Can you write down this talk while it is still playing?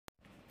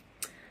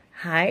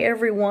Hi,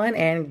 everyone,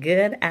 and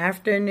good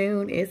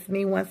afternoon. It's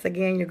me once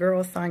again, your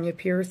girl, Sonia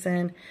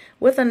Pearson,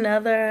 with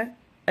another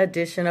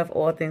edition of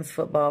All Things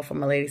Football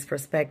from a Lady's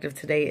Perspective.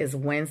 Today is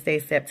Wednesday,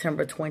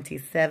 September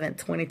 27th,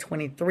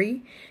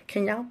 2023.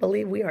 Can y'all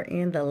believe we are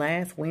in the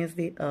last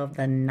Wednesday of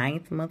the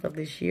 9th month of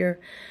this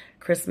year?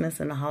 Christmas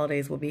and the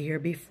holidays will be here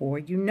before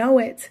you know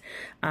it.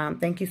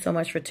 Thank you so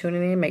much for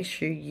tuning in. Make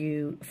sure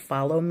you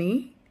follow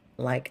me,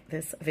 like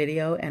this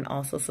video, and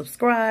also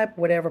subscribe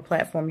whatever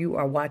platform you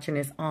are watching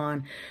this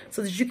on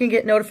so that you can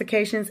get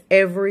notifications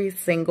every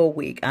single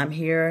week. I'm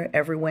here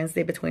every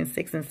Wednesday between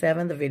 6 and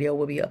 7. The video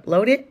will be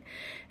uploaded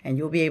and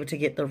you'll be able to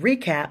get the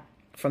recap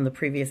from the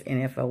previous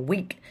NFL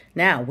week.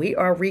 Now, we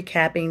are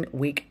recapping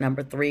week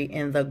number 3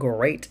 in the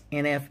great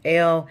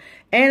NFL.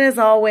 And as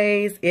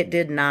always, it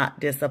did not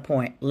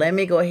disappoint. Let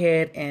me go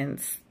ahead and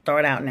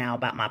start out now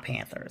about my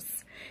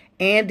Panthers.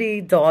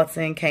 Andy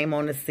Dalton came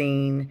on the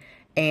scene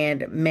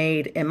and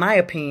made, in my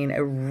opinion,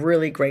 a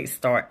really great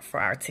start for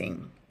our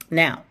team.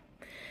 Now,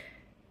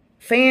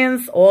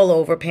 fans all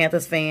over,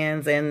 Panthers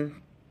fans and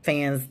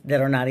fans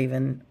that are not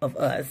even of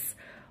us,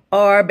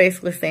 are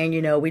basically saying,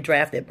 you know, we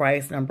drafted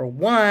Bryce number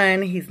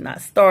 1. He's not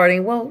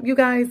starting. Well, you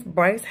guys,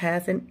 Bryce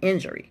has an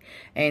injury,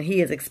 and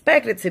he is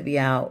expected to be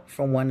out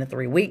for 1 to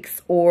 3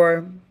 weeks,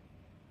 or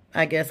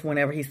I guess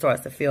whenever he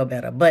starts to feel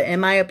better. But in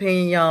my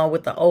opinion, y'all,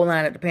 with the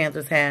O-line that the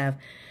Panthers have,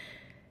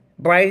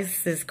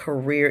 Bryce's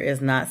career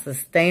is not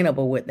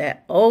sustainable with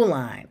that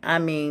O-line. I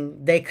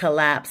mean, they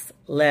collapse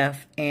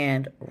left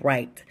and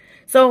right.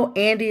 So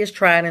Andy is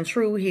tried and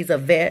true. He's a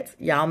vet.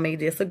 Y'all may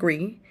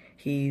disagree.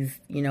 He's,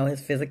 you know, his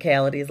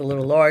physicality is a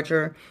little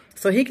larger.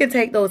 So he can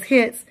take those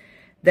hits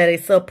that a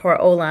subpar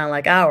O-line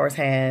like ours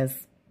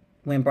has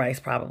when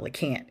Bryce probably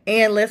can't.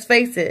 And let's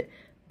face it,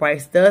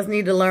 Bryce does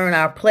need to learn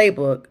our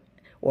playbook,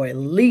 or at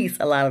least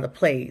a lot of the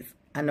plays.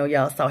 I know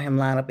y'all saw him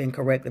line up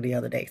incorrectly the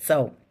other day.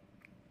 So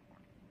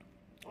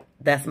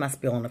that's my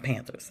spiel on the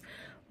Panthers.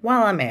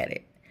 While I'm at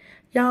it,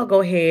 y'all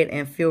go ahead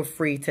and feel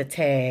free to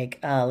tag,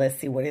 let's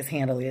see what his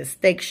handle is,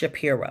 Steak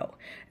Shapiro,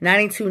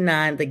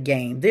 92.9 The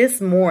Game.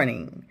 This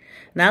morning,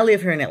 now I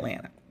live here in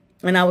Atlanta,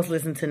 and I was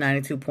listening to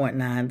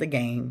 92.9 The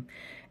Game,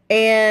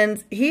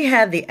 and he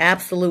had the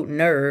absolute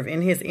nerve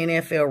in his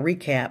NFL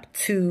recap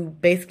to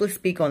basically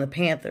speak on the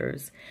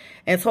Panthers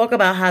and talk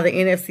about how the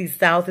NFC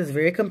South is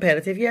very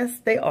competitive. Yes,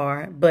 they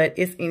are, but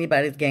it's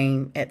anybody's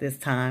game at this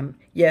time.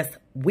 Yes,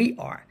 we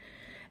are.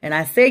 And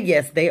I say,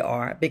 yes, they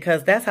are,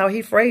 because that's how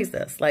he phrased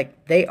us.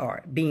 Like, they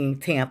are, being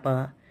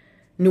Tampa,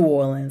 New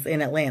Orleans,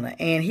 and Atlanta.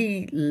 And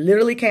he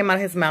literally came out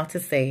of his mouth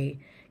to say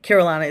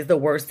Carolina is the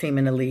worst team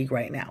in the league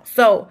right now.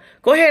 So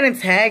go ahead and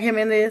tag him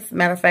in this.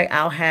 Matter of fact,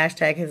 I'll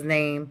hashtag his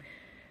name.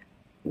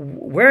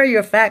 Where are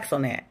your facts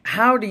on that?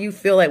 How do you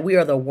feel like we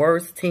are the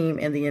worst team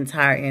in the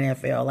entire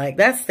NFL? Like,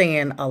 that's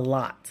saying a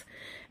lot.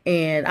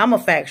 And I'm a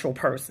factual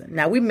person.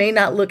 Now, we may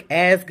not look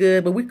as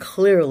good, but we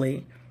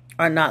clearly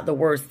are not the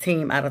worst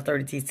team out of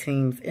 32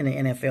 teams in the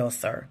NFL,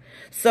 sir.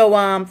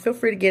 So feel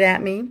free to get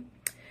at me.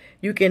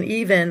 You can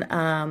even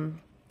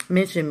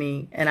mention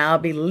me, and I'll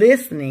be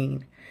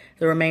listening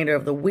the remainder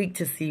of the week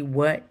to see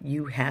what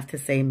you have to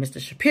say,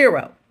 Mr.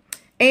 Shapiro.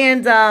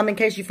 And in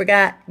case you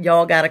forgot,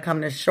 y'all got to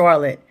come to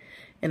Charlotte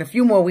in a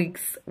few more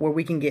weeks where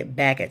we can get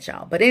back at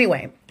y'all. But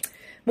anyway,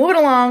 moving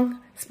along,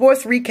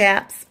 sports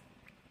recaps.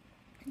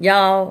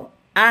 Y'all,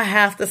 I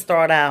have to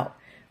start out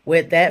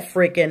with that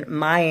freaking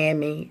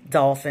Miami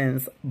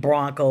Dolphins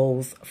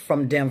Broncos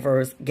from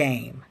Denver's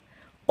game.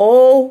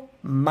 Oh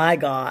my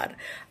God.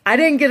 I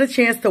didn't get a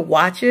chance to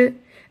watch it.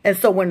 And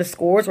so when the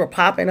scores were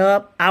popping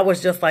up, I was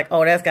just like,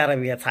 oh, that's got to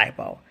be a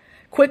typo.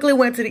 Quickly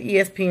went to the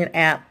ESPN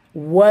app.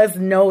 Was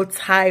no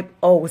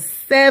typo.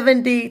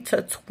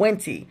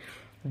 70-20.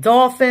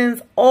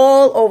 Dolphins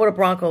all over the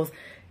Broncos.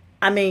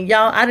 I mean,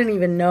 y'all, I didn't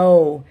even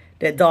know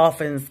that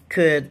Dolphins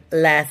could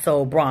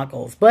lasso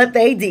Broncos, but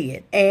they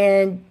did.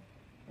 And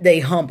they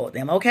humbled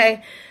them,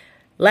 okay?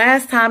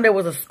 Last time there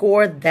was a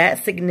score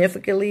that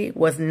significantly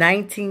was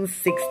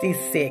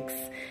 1966.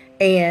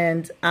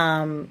 And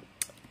I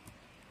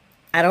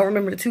don't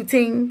remember the two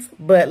teams,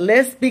 but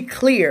let's be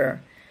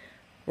clear.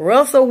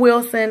 Russell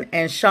Wilson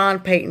and Sean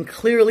Payton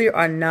clearly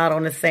are not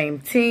on the same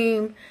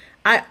team.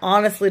 I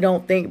honestly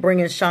don't think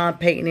bringing Sean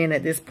Payton in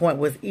at this point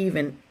was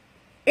even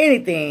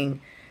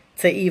anything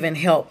to even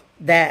help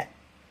that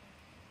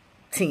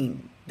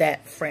team,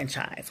 that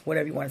franchise,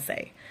 whatever you want to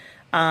say.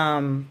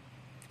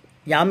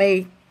 Y'all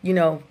may, you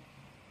know,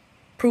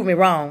 prove me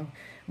wrong,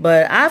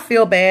 but I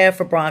feel bad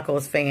for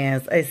Broncos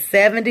fans. A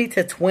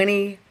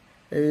 70-20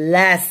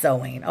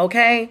 lassoing,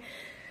 okay?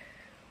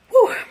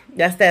 Whew,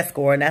 that's that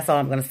score, and that's all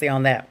I'm going to say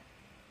on that.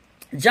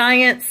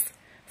 Giants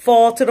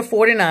fall to the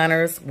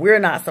 49ers. We're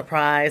not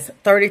surprised.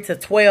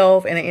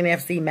 30-12 in an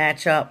NFC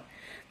matchup.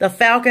 The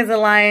Falcons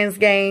and Lions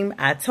game,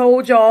 I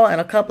told y'all in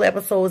a couple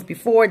episodes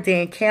before,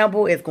 Dan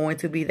Campbell is going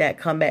to be that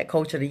comeback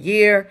coach of the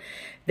year.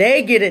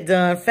 They get it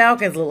done.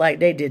 Falcons look like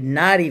they did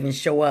not even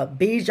show up.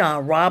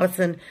 Bijan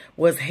Robinson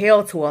was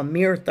held to a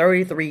mere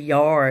 33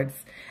 yards.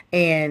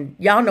 And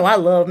y'all know I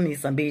love me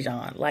some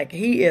Bijan. Like,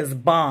 he is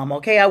bomb,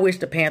 okay? I wish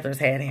the Panthers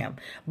had him.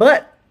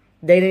 But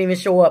They didn't even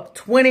show up.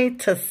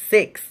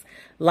 20-6.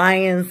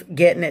 Lions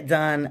getting it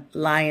done.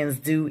 Lions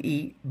do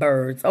eat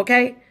birds.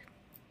 Okay?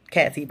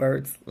 Cats eat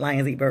birds.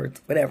 Lions eat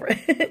birds. Whatever.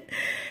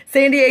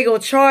 San Diego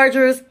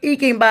Chargers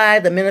eking by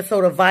the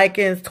Minnesota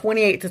Vikings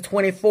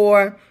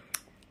 28-24.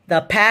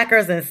 The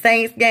Packers and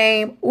Saints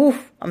game.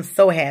 Oof, I'm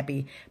so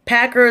happy.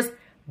 Packers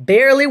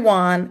barely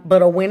won,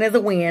 but a win is a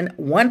win.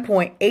 1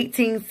 point,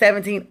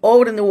 18-17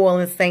 over the New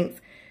Orleans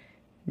Saints.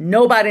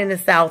 Nobody in the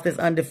South is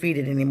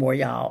undefeated anymore,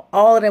 y'all.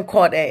 All of them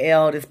caught that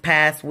L this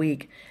past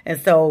week.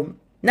 And so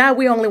now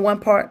we only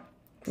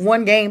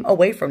one game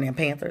away from them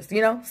Panthers,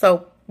 you know?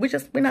 So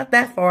we're not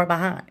that far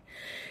behind.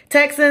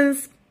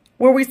 Texans,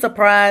 were we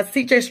surprised?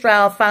 CJ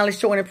Stroud finally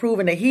showing and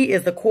proving that he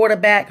is the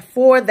quarterback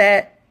for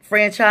that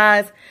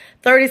franchise.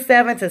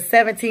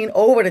 37-17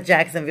 over the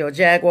Jacksonville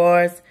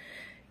Jaguars.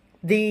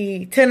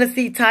 The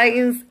Tennessee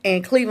Titans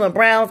and Cleveland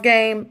Browns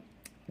game.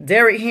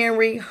 Derrick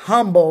Henry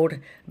humbled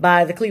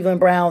by the Cleveland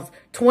Browns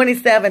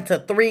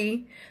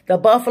 27-3. The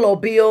Buffalo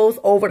Bills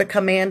over the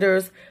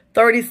Commanders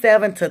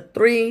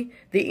 37-3.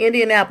 The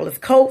Indianapolis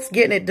Colts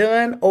getting it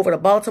done over the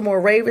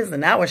Baltimore Ravens,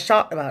 and I was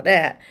shocked about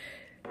that.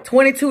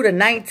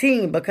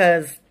 22-19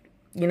 because,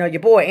 you know, your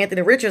boy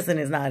Anthony Richardson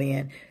is not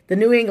in. The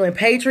New England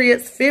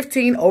Patriots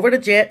 15 over the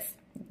Jets.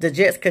 The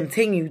Jets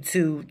continue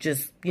to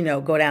just, you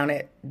know, go down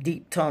that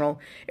deep tunnel.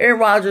 Aaron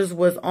Rodgers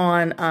was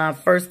on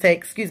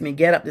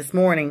Get Up this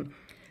morning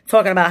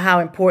talking about how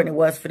important it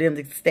was for them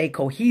to stay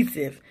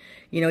cohesive.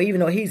 You know, even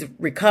though he's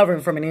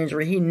recovering from an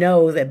injury, he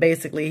knows that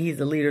basically he's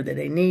the leader that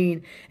they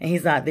need, and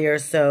he's not there.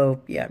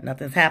 So, yeah,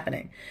 nothing's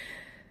happening.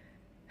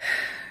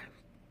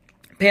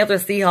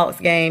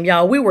 Panthers-Seahawks game.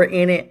 Y'all, we were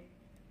in it,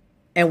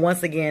 and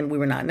once again, we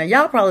were not. Now,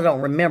 y'all probably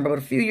don't remember, but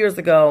a few years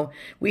ago,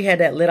 we had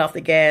that let off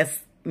the gas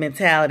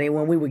mentality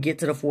when we would get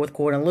to the fourth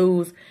quarter and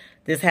lose.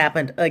 This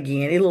happened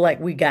again. It looked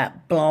like we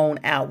got blown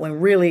out when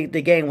really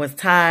the game was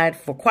tied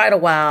for quite a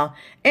while,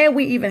 and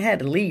we even had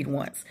the lead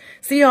once.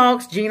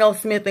 Seahawks, Geno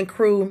Smith and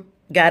crew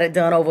got it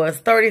done over us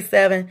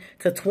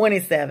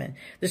 37-27.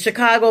 The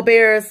Chicago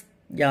Bears,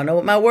 y'all know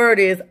what my word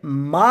is,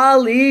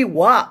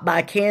 mollywop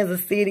by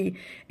Kansas City,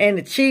 and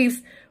the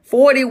Chiefs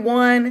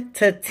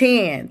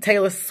 41-10.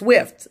 Taylor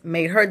Swift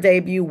made her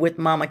debut with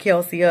Mama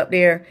Kelsey up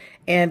there,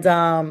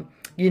 and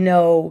you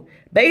know,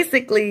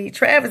 basically,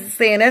 Travis is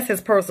saying that's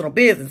his personal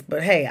business.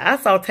 But, hey, I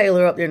saw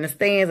Taylor up there in the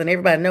stands, and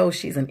everybody knows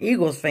she's an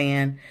Eagles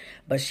fan.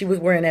 But she was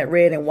wearing that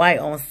red and white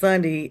on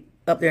Sunday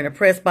up there in the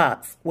press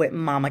box with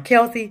Mama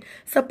Kelsey,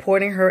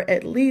 supporting her,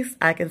 at least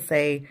I can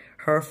say,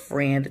 her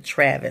friend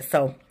Travis.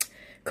 So,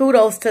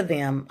 kudos to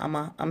them.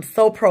 I'm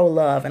so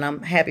pro-love, and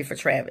I'm happy for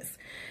Travis.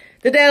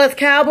 The Dallas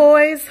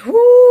Cowboys,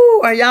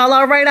 whoo, are y'all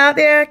all right out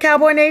there,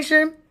 Cowboy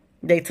Nation?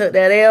 They took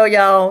that L,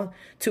 y'all,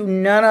 to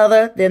none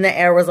other than the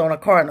Arizona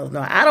Cardinals.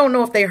 Now, I don't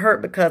know if they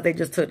hurt because they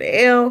just took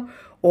the L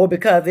or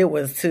because it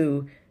was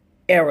to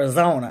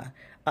Arizona.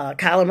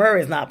 Kyler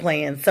Murray is not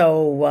playing.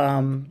 So,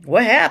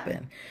 what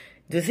happened?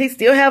 Does he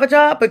still have a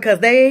job? Because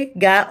they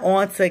got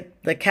on to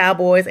the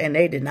Cowboys and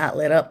they did not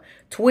let up.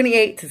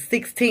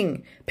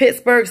 28-16.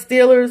 Pittsburgh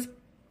Steelers,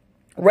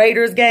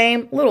 Raiders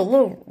game.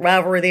 Little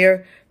rivalry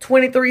there.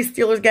 23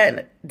 Steelers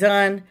got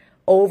done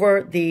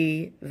over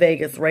the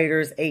Vegas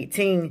Raiders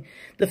 18.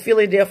 The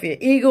Philadelphia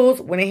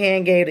Eagles went ahead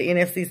and gave the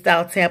NFC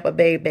South Tampa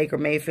Bay Baker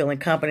Mayfield and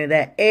company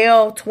that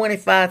L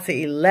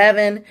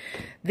 25-11.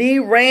 The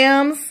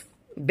Rams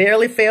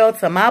barely fell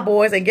to my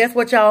boys. And guess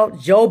what, y'all?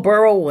 Joe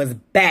Burrow was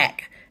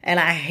back. And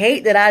I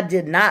hate that I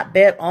did not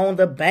bet on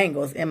the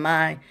Bengals in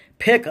my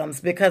pick'ems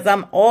because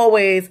I'm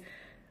always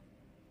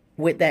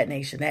with that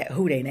nation, that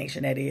Who Dey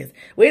Nation that is.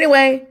 Well,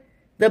 anyway,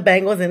 the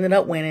Bengals ended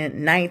up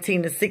winning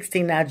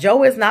 19-16. Now,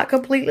 Joe is not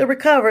completely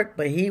recovered,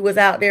 but he was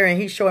out there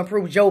and he showed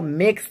improved. Joe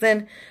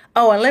Mixon.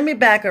 Oh, and let me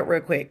back up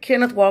real quick.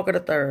 Kenneth Walker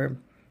III.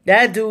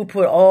 That dude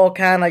put all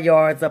kind of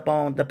yards up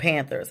on the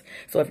Panthers.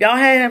 So if y'all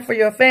had him for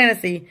your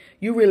fantasy,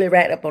 you really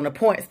racked up on the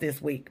points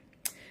this week.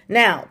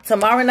 Now,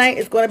 tomorrow night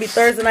is going to be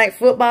Thursday Night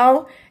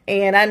Football,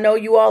 and I know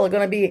you all are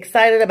going to be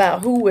excited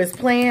about who is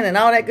playing and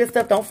all that good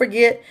stuff. Don't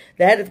forget,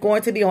 that is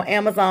going to be on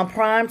Amazon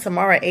Prime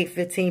tomorrow at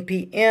 8:15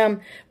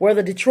 p.m., where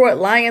the Detroit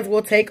Lions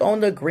will take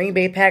on the Green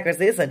Bay Packers.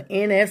 It's an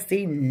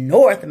NFC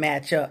North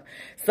matchup.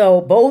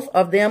 So both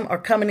of them are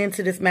coming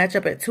into this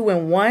matchup at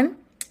 2-1.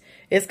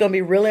 It's going to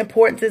be really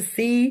important to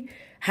see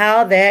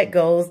how that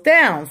goes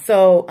down.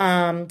 So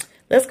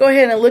let's go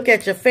ahead and look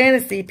at your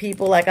fantasy,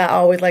 people, like I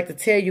always like to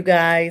tell you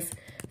guys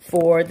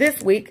for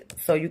this week,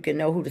 so you can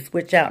know who to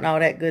switch out and all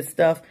that good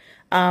stuff.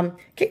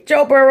 Keep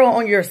Joe Burrow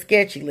on your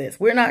sketchy list.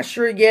 We're not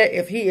sure yet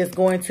if he is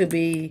going to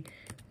be,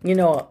 you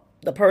know,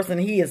 the person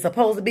he is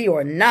supposed to be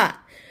or not.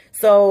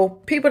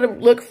 So people to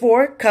look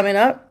for coming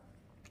up,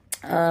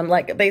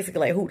 like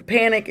basically like who to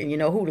panic and, you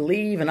know, who to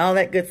leave and all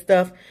that good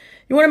stuff.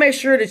 You want to make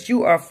sure that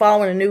you are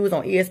following the news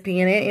on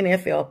ESPN and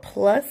NFL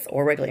Plus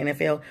or regular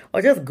NFL,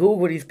 or just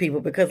Google these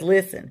people because,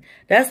 listen,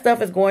 that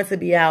stuff is going to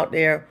be out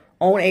there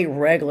on a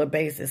regular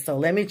basis. So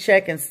let me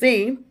check and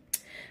see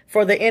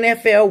for the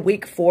NFL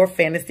Week 4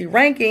 fantasy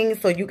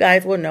rankings so you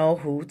guys will know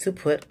who to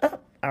put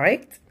up. All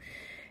right.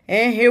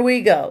 And here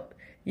we go.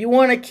 You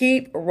want to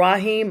keep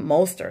Raheem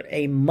Mostert,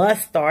 a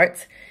must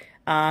start.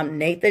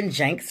 Nathan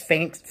Jenks'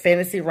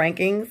 fantasy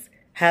rankings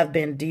have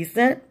been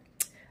decent.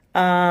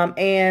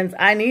 And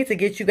I need to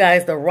get you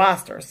guys the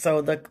roster.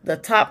 So the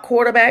top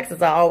quarterbacks,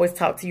 as I always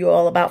talk to you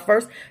all about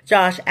first,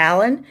 Josh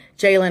Allen,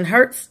 Jalen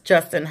Hurts,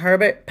 Justin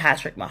Herbert,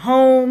 Patrick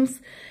Mahomes.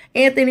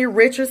 Anthony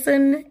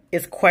Richardson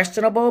is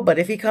questionable, but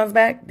if he comes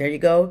back, there you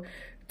go.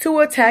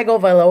 Tua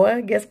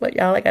Tagovailoa, guess what,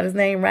 y'all? I got his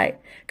name right.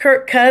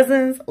 Kirk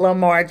Cousins,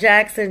 Lamar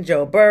Jackson,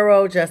 Joe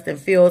Burrow, Justin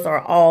Fields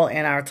are all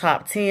in our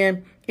top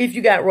 10. If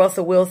you got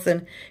Russell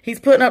Wilson, he's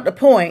putting up the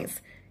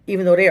points,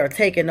 even though they are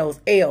taking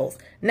those L's.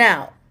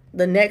 Now,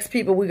 the next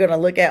people we're going to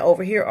look at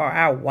over here are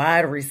our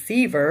wide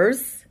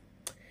receivers.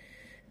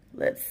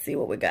 Let's see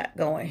what we got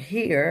going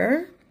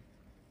here.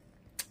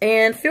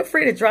 And feel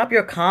free to drop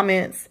your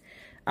comments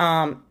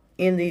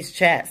in these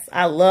chats.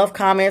 I love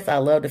comments. I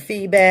love the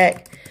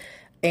feedback.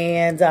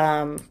 And,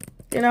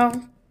 you know,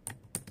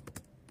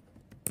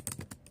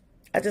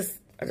 I just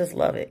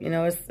love it. You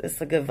know,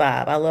 it's a good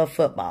vibe. I love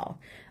football.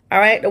 All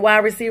right, the wide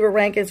receiver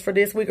rankings for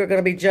this week are going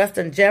to be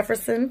Justin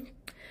Jefferson.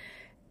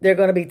 They're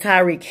going to be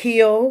Tyreek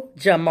Hill,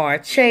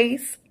 Jamar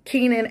Chase,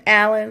 Keenan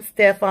Allen,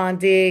 Stephon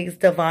Diggs,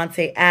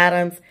 Devontae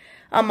Adams,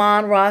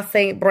 Amon-Ra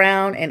St.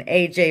 Brown, and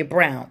A.J.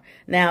 Brown.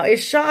 Now,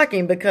 it's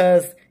shocking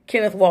because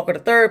Kenneth Walker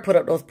III put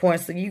up those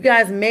points, so you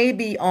guys may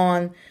be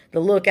on the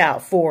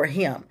lookout for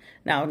him.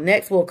 Now,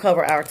 next we'll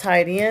cover our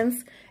tight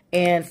ends.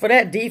 And for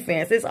that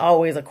defense, it's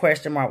always a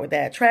question mark with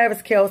that.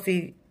 Travis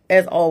Kelce,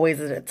 as always,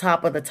 is at the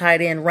top of the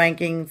tight end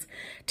rankings.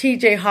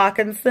 T.J.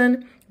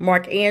 Hawkinson,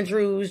 Mark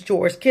Andrews,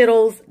 George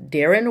Kittles,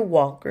 Darren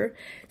Walker,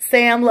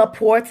 Sam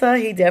Laporta,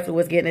 he definitely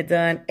was getting it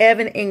done,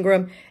 Evan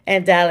Ingram,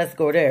 and Dallas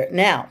Goedert.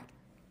 Now,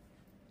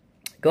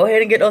 go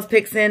ahead and get those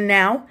picks in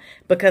now,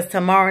 because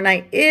tomorrow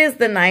night is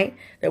the night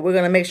that we're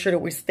going to make sure that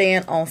we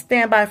stand on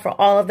standby for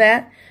all of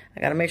that. I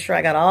got to make sure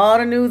I got all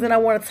the news that I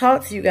want to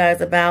talk to you guys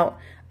about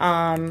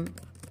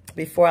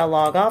before I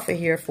log off of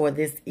here for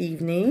this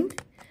evening.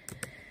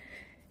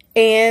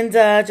 And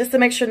just to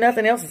make sure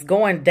nothing else is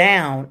going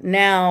down.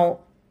 Now,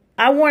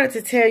 I wanted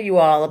to tell you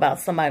all about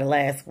somebody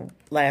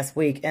last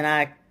week, and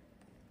I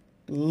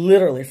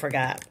literally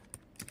forgot.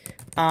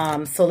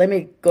 So let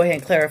me go ahead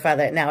and clarify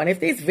that now. And if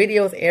these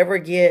videos ever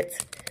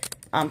get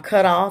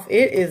cut off,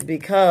 it is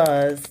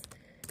because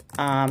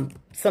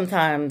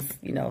sometimes,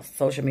 you know,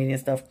 social media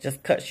stuff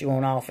just cuts you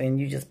on off, and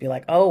you just be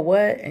like, oh,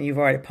 what? And you've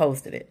already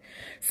posted it.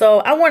 So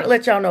I want to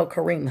let y'all know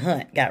Kareem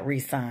Hunt got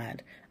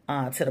re-signed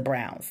to the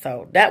Browns.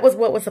 So that was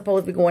what was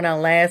supposed to be going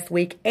on last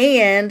week.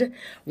 And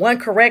one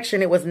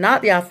correction, it was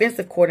not the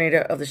offensive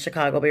coordinator of the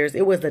Chicago Bears.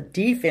 It was the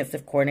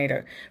defensive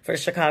coordinator for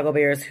the Chicago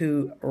Bears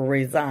who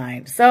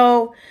resigned.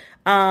 So,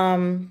 I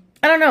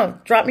don't know.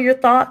 Drop me your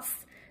thoughts.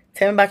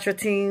 Tell me about your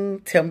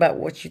team. Tell me about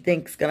what you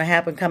think is going to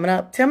happen coming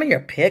up. Tell me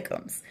your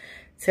pick'ems.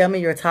 Tell me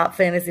your top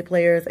fantasy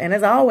players. And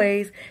as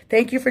always,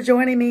 thank you for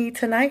joining me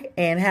tonight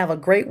and have a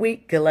great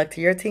week. Good luck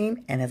to your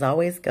team. And as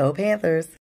always, go Panthers.